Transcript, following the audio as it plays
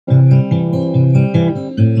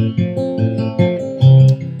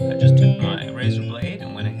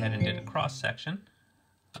dissection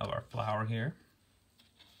of our flower here.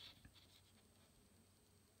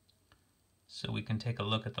 So we can take a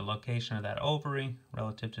look at the location of that ovary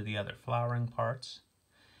relative to the other flowering parts.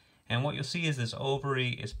 And what you'll see is this ovary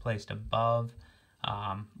is placed above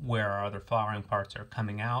where our other flowering parts are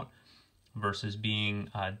coming out versus being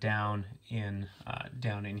down in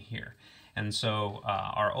here. And so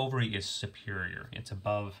our ovary is superior. It's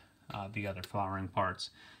above the other flowering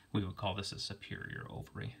parts. We would call this a superior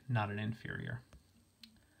ovary, not an inferior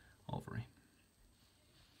ovary.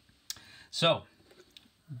 So,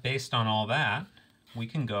 based on all that, we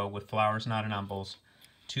can go with flowers not in umbels,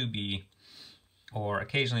 2B, or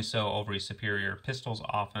occasionally so, ovary superior, pistils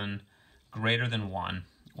often greater than 1,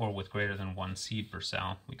 or with greater than 1 seed per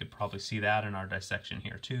cell. We could probably see that in our dissection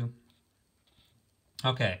here too.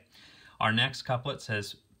 Okay, our next couplet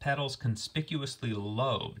says, petals conspicuously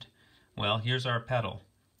lobed. Well, here's our petal,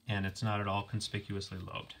 and it's not at all conspicuously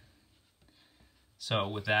lobed. So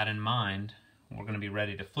with that in mind, we're going to be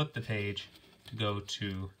ready to flip the page to go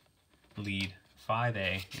to lead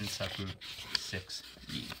 5A in subgroup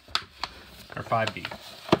 6E, or 5B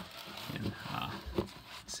in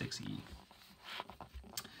 6E.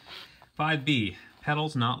 5B,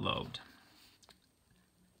 petals not lobed.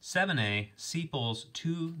 7A, sepals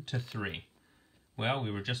 2 to 3. Well,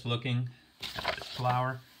 we were just looking at this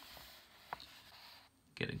flower.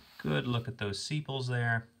 Get a good look at those sepals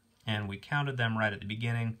there, and we counted them right at the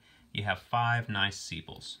beginning. You have 5 nice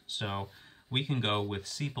sepals. So we can go with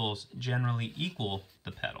sepals generally equal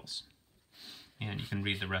the petals. And you can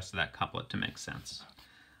read the rest of that couplet to make sense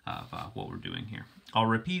of what we're doing here. I'll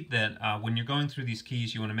repeat that when you're going through these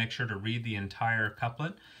keys, you want to make sure to read the entire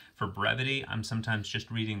couplet. For brevity, I'm sometimes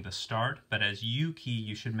just reading the start, but as you key,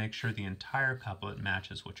 you should make sure the entire couplet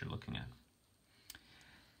matches what you're looking at.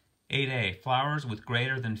 8A, flowers with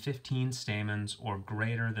greater than 15 stamens or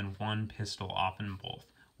greater than 1 pistil, often both.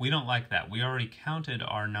 We don't like that. We already counted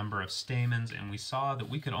our number of stamens, and we saw that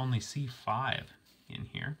we could only see 5 in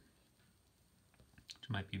here, which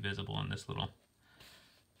might be visible in this little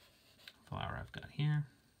flower I've got here.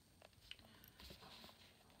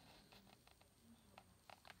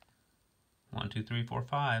 One, two, three, four,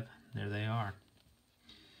 5. There they are.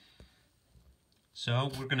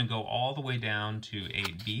 So we're going to go all the way down to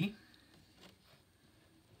 8B.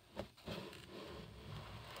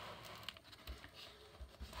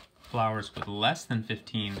 Flowers with less than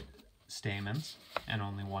 15 stamens and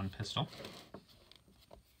only 1 pistil.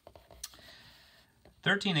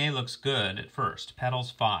 13A looks good at first,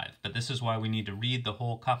 petals 5, but this is why we need to read the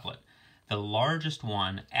whole couplet. The largest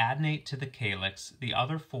one adnate to the calyx, the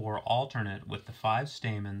other 4 alternate with the 5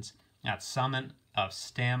 stamens at summit of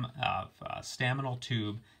staminal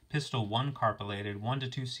tube, pistil 1 carpillated, 1 to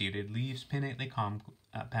 2 seeded, leaves pinnately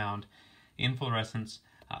compound, inflorescence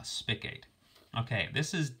spicate. Okay,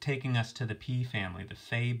 this is taking us to the P family, the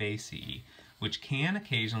Fabaceae, which can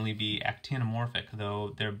occasionally be actinomorphic,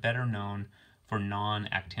 though they're better known for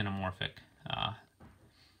non-actinomorphic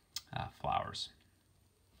flowers,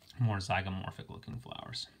 more zygomorphic looking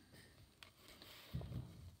flowers.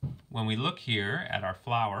 When we look here at our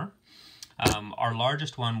flower, our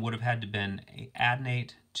largest one would have had to been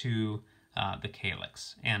adnate to the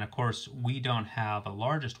calyx. And of course, we don't have a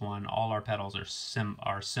largest one. All our petals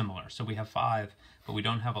are similar. So we have 5, but we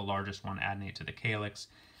don't have a largest one adnate to the calyx.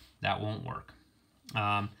 That won't work.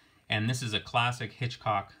 And this is a classic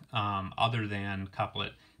Hitchcock other than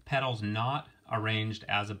couplet. Petals not arranged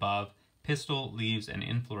as above, pistil, leaves, and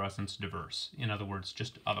inflorescence diverse. In other words,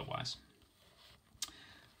 just otherwise.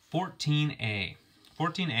 14A.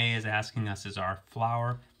 14A is asking us, is our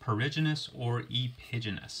flower perigynous or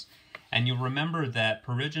epigynous? And you'll remember that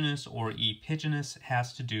perigynous or epigynous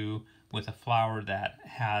has to do with a flower that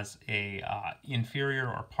has a inferior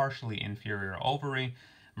or partially inferior ovary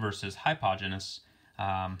versus hypogynous,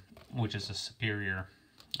 which is a superior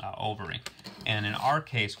ovary. And in our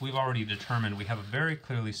case, we've already determined we have a very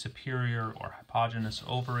clearly superior or hypogynous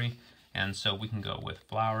ovary, and so we can go with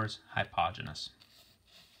flowers hypogynous.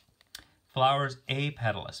 Flowers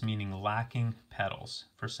apetalous, meaning lacking petals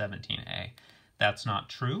for 17A. That's not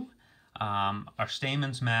true. Our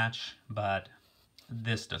stamens match, but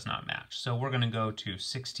this does not match. So we're going to go to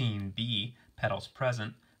 16B, petals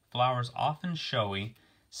present, flowers often showy,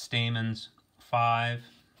 stamens 5,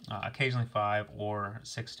 occasionally 5, or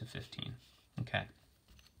 6 to 15. Okay.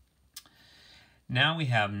 Now we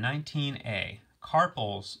have 19A,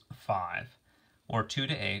 carpels 5, or 2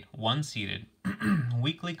 to 8, 1 seeded,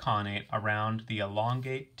 weakly connate around the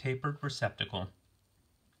elongate tapered receptacle,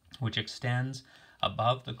 which extends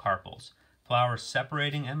above the carpels, flowers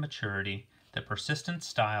separating at maturity, the persistent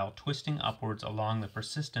style twisting upwards along the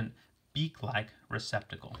persistent beak-like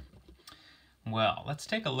receptacle. Well, let's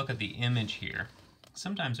take a look at the image here.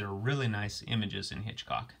 Sometimes there are really nice images in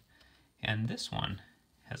Hitchcock, and this one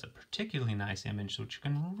has a particularly nice image which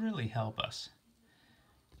can really help us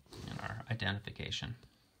in our identification.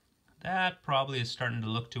 That probably is starting to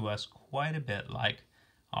look to us quite a bit like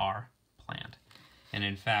our plant. And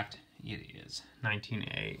in fact, it is.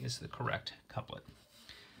 19A is the correct couplet.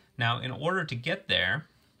 Now, in order to get there,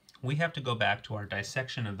 we have to go back to our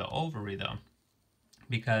dissection of the ovary, though,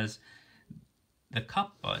 because the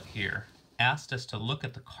couplet here asked us to look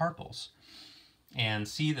at the carpels and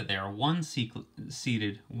see that they are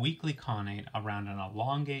one-seeded, weakly connate around an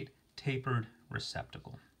elongate, tapered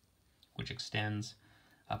receptacle, which extends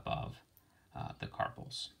above the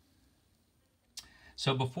carpels.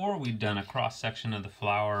 So before we'd done a cross-section of the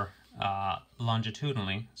flower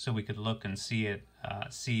longitudinally, so we could look and see it,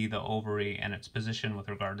 see the ovary and its position with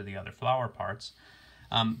regard to the other flower parts.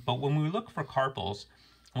 But when we look for carpels,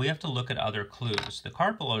 we have to look at other clues. The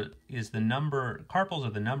carpels are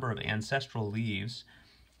the number of ancestral leaves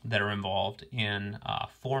that are involved in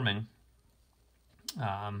forming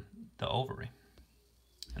the ovary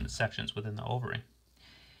and the sections within the ovary.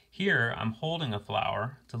 Here I'm holding a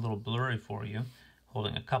flower. It's a little blurry for you.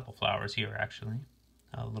 Holding a couple flowers here, actually,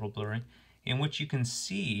 a little blurry, in which you can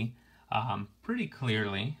see pretty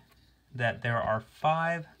clearly that there are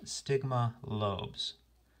 5 stigma lobes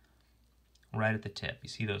right at the tip. You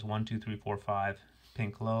see those 1, 2, 3, 4, 5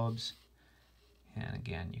 pink lobes, and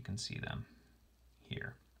again you can see them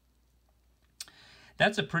here.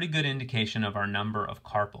 That's a pretty good indication of our number of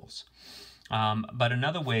carpels. But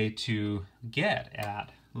another way to get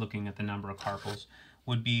at looking at the number of carpels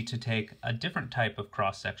would be to take a different type of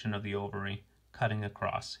cross-section of the ovary, cutting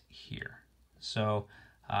across here. So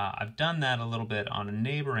I've done that a little bit on a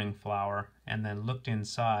neighboring flower and then looked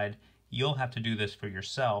inside. You'll have to do this for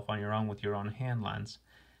yourself on your own with your own hand lens.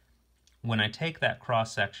 When I take that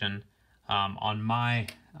cross-section on my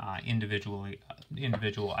individual,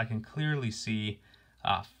 I can clearly see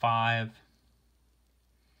 5.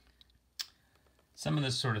 Some of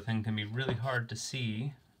this sort of thing can be really hard to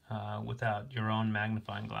see without your own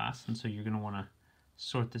magnifying glass, and so you're going to want to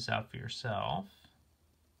sort this out for yourself.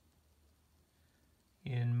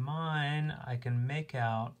 In mine, I can make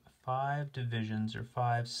out 5 divisions or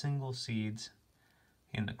 5 single seeds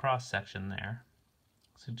in the cross section there,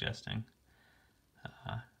 suggesting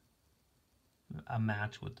a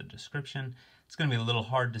match with the description. It's going to be a little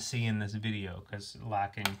hard to see in this video because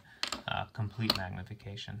lacking complete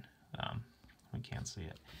magnification. We can't see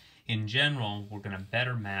it. In general, we're going to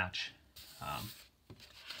better match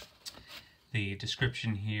the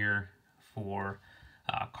description here for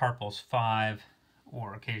carpels 5,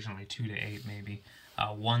 or occasionally 2 to 8 maybe,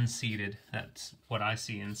 one-seeded. That's what I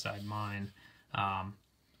see inside mine.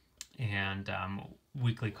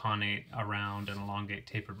 Weakly connate around an elongate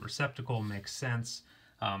tapered receptacle makes sense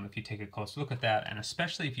if you take a close look at that, and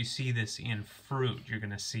especially if you see this in fruit, you're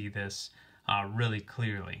going to see this really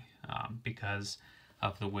clearly because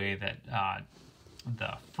of the way that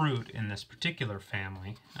the fruit in this particular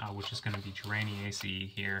family, which is going to be Geraniaceae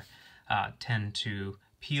here, tend to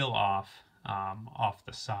peel off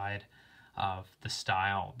the side of the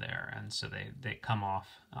style there, and so they come off.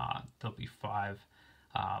 There'll be 5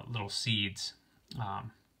 little seeds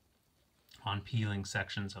on peeling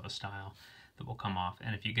sections of a style that will come off,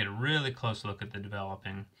 and if you get a really close look at the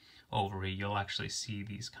developing ovary, you'll actually see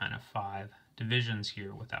these kind of 5 divisions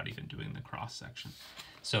here without even doing the cross section.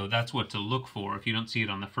 So that's what to look for. If you don't see it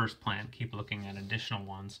on the first plant, keep looking at additional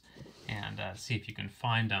ones and see if you can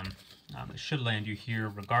find them. It should land you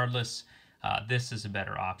here regardless. This is a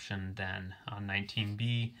better option than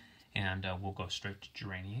 19B, and we'll go straight to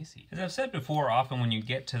Geraniaceae. As I've said before, often when you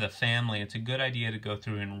get to the family, it's a good idea to go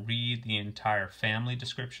through and read the entire family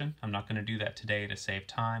description. I'm not going to do that today to save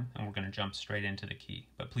time, and we're going to jump straight into the key,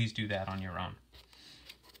 but please do that on your own.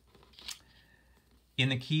 In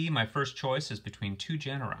the key, my first choice is between 2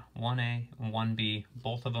 genera, 1A and 1B.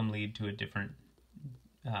 Both of them lead to a different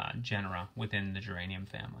genera within the geranium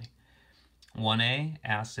family. 1A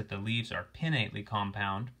asks if the leaves are pinnately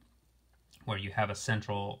compound, where you have a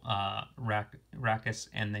central rachis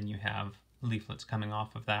and then you have leaflets coming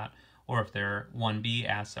off of that, or if they're 1B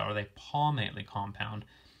asks, are they palmately compound,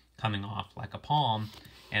 coming off like a palm,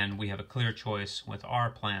 and we have a clear choice with our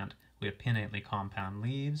plant. We have pinnately compound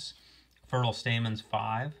leaves. Fertile stamens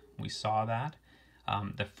 5, we saw that.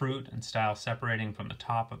 The fruit and style separating from the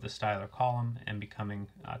top of the stylar column and becoming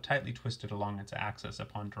tightly twisted along its axis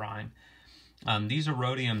upon drying. These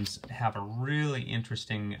erodiums have a really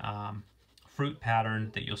interesting fruit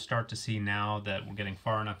pattern that you'll start to see now that we're getting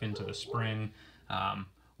far enough into the spring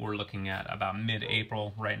We're looking at about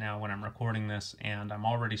mid-April right now when I'm recording this, and I'm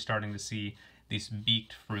already starting to see these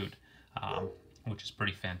beaked fruit, which is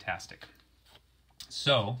pretty fantastic.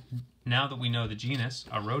 So now that we know the genus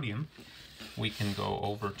Arodium, we can go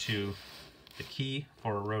over to the key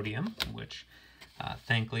for Arodium, which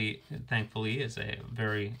thankfully is a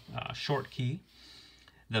very short key.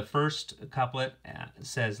 The first couplet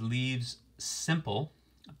says leaves simple,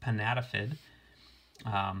 pinnatifid,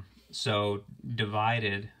 so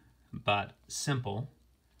divided but simple,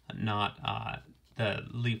 not the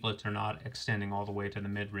leaflets are not extending all the way to the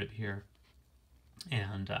midrib here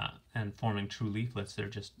and forming true leaflets. They're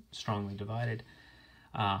just strongly divided,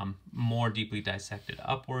 more deeply dissected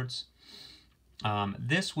upwards.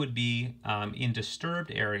 This would be in disturbed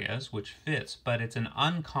areas, which fits, but it's an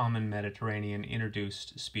uncommon Mediterranean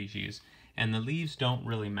introduced species, and the leaves don't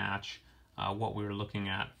really match what we were looking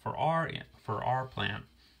at for our plant.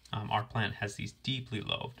 Our plant has these deeply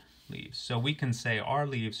lobed leaves, so we can say our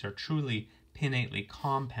leaves are truly pinnately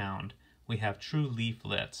compound. We have true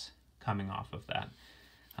leaflets coming off of that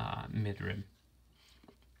midrib.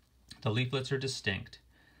 The leaflets are distinct.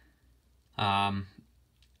 The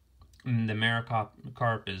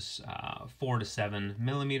merocarp is 4 to 7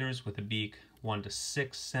 millimeters with a beak 1 to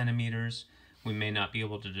 6 centimeters. We may not be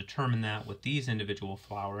able to determine that with these individual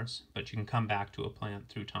flowers, but you can come back to a plant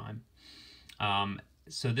through time.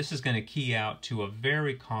 So this is going to key out to a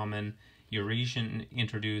very common Eurasian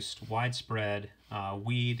introduced widespread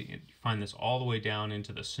weed. You find this all the way down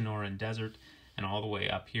into the Sonoran Desert and all the way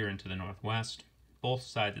up here into the northwest, both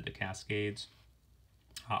sides of the Cascades.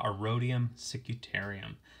 Arodium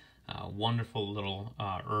secutarium, wonderful little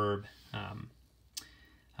herb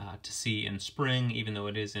to see in spring. Even though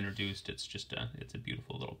it is introduced, it's a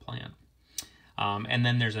beautiful little plant. And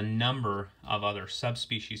then there's a number of other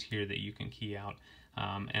subspecies here that you can key out,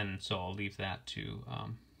 and so I'll leave that to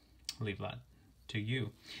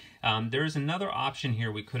you. There is another option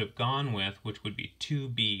here we could have gone with, which would be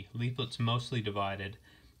 2B, leaflets mostly divided,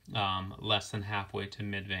 less than halfway to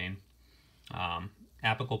midvein.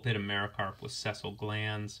 Apical pit of merocarp with sessile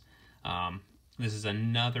glands. This is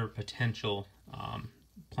another potential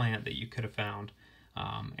plant that you could have found,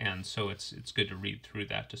 and so it's good to read through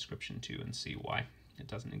that description too and see why it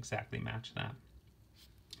doesn't exactly match that.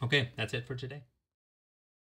 Okay, that's it for today.